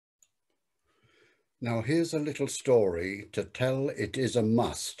Now here's a little story to tell it is a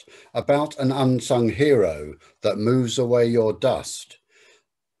must about an unsung hero that moves away your dust.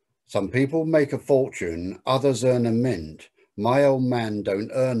 Some people make a fortune, others earn a mint. My old man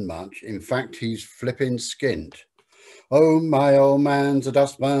don't earn much, in fact he's flipping skint. Oh, my old man's a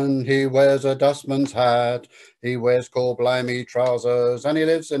dustman, he wears a dustman's hat. He wears blimey trousers and he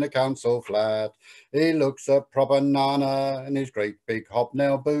lives in a council flat. He looks a proper nana in his great big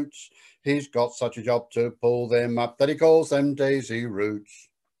hobnail boots. He's got such a job to pull them up that he calls them daisy roots.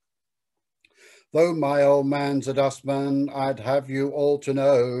 Though my old man's a dustman, I'd have you all to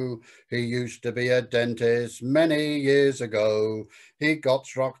know he used to be a dentist many years ago. He got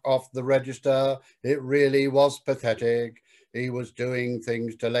struck off the register, it really was pathetic. He was doing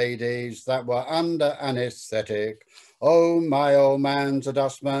things to ladies that were under anaesthetic. Oh, my old man's a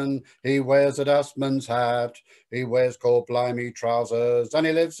dustman, he wears a dustman's hat. He wears blimey trousers and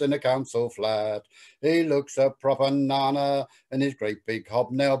he lives in a council flat. He looks a proper nana in his great big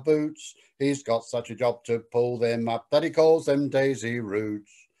hobnail boots. He's got such a job to pull them up that he calls them daisy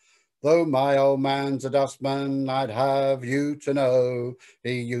roots. Though my old man's a dustman, I'd have you to know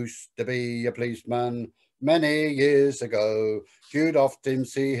he used to be a policeman many years ago. You'd often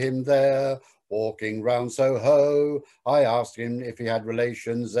see him there walking round Soho. I asked him if he had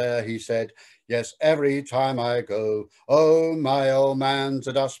relations there. He said, yes, every time I go. Oh, my old man's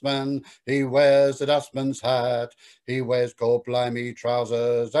a dustman. He wears a dustman's hat. He wears blimey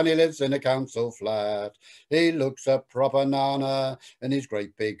trousers and he lives in a council flat. He looks a proper nana in his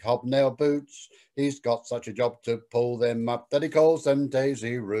great big hobnail boots. He's got such a job to pull them up that he calls them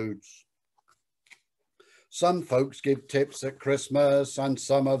daisy roots. Some folks give tips at Christmas and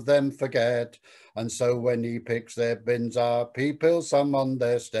some of them forget. And so when he picks their bins up, he pills some on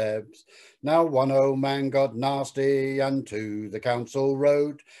their steps. Now one old man got nasty and to the council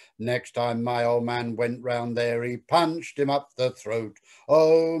wrote, next time my old man went round there, he punched him up the throat.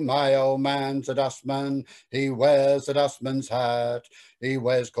 Oh, my old man's a dustman, he wears a dustman's hat. He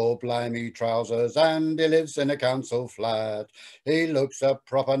wears blimey trousers and he lives in a council flat. He looks a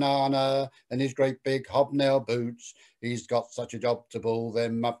proper nana in his great big hobnail boots. He's got such a job to pull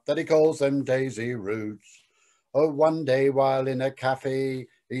them up that he calls them daisy roots. Oh, one day while in a cafe,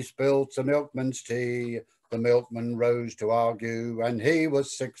 he spilled some milkman's tea. The milkman rose to argue, and he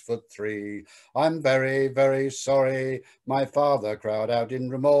was 6'3". I'm very, very sorry. My father cried out in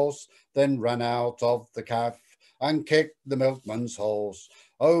remorse, then ran out of the cafe and kicked the milkman's horse.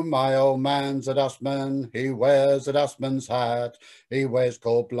 Oh, my old man's a dustman, he wears a dustman's hat. He wears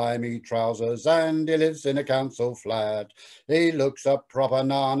blimey trousers and he lives in a council flat. He looks a proper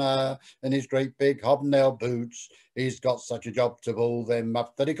nana in his great big hobnail boots. He's got such a job to pull them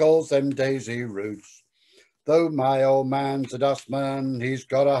up that he calls them daisy roots. Though my old man's a dustman, he's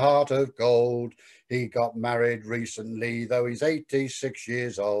got a heart of gold. He got married recently, though he's 86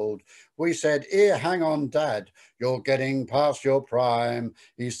 years old. We said, here, hang on, Dad, you're getting past your prime.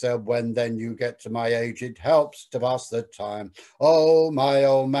 He said, when then you get to my age, it helps to pass the time. Oh, my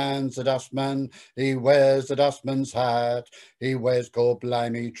old man's a dustman, he wears a dustman's hat. He wears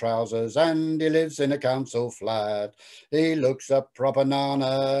blimey trousers and he lives in a council flat. He looks a proper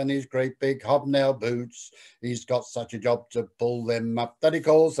nana in his great big hobnail boots. He's got such a job to pull them up that he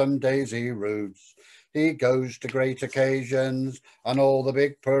calls them daisy roots. He goes to great occasions and all the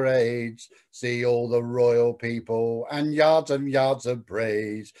big parades, see all the royal people and yards of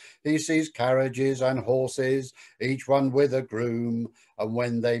braes. He sees carriages and horses, each one with a groom, and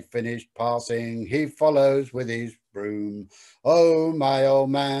when they finish passing, he follows with his broom. Oh, my old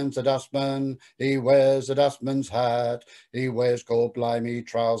man's a dustman, he wears a dustman's hat. He wears blimey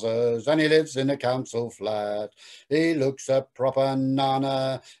trousers and he lives in a council flat. He looks a proper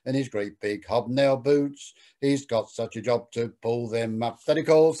nana in his great big hobnail boots. He's got such a job to pull them up that he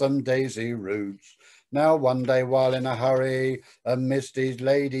calls them daisy roots. Now one day while in a hurry, amidst his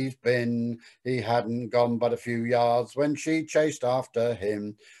lady's bin, he hadn't gone but a few yards when she chased after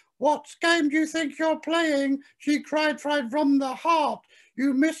him. What game do you think you're playing? She cried right from the heart.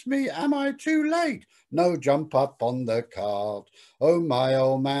 You miss me, am I too late? No, jump up on the cart. Oh, my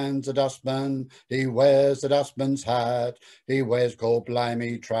old man's a dustman, he wears a dustman's hat. He wears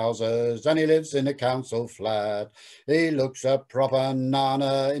blimey trousers and he lives in a council flat. He looks a proper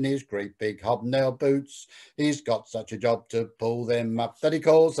nana in his great big hobnail boots. He's got such a job to pull them up that he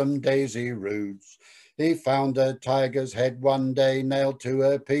calls them daisy roots. He found a tiger's head one day nailed to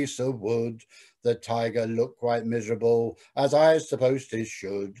a piece of wood. The tiger looked quite miserable, as I supposed he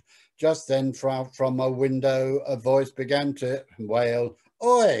should. Just then from a window a voice began to wail,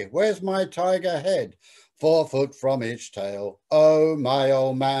 "Oi, where's my tiger head?" 4 foot from each tail. Oh, my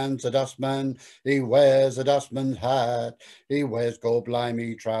old man's a dustman, he wears a dustman's hat. He wears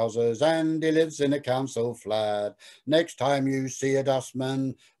gorblimey trousers and he lives in a council flat. Next time you see a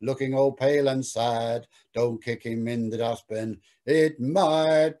dustman looking all pale and sad, don't kick him in the dustbin, it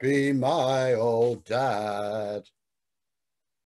might be my old dad.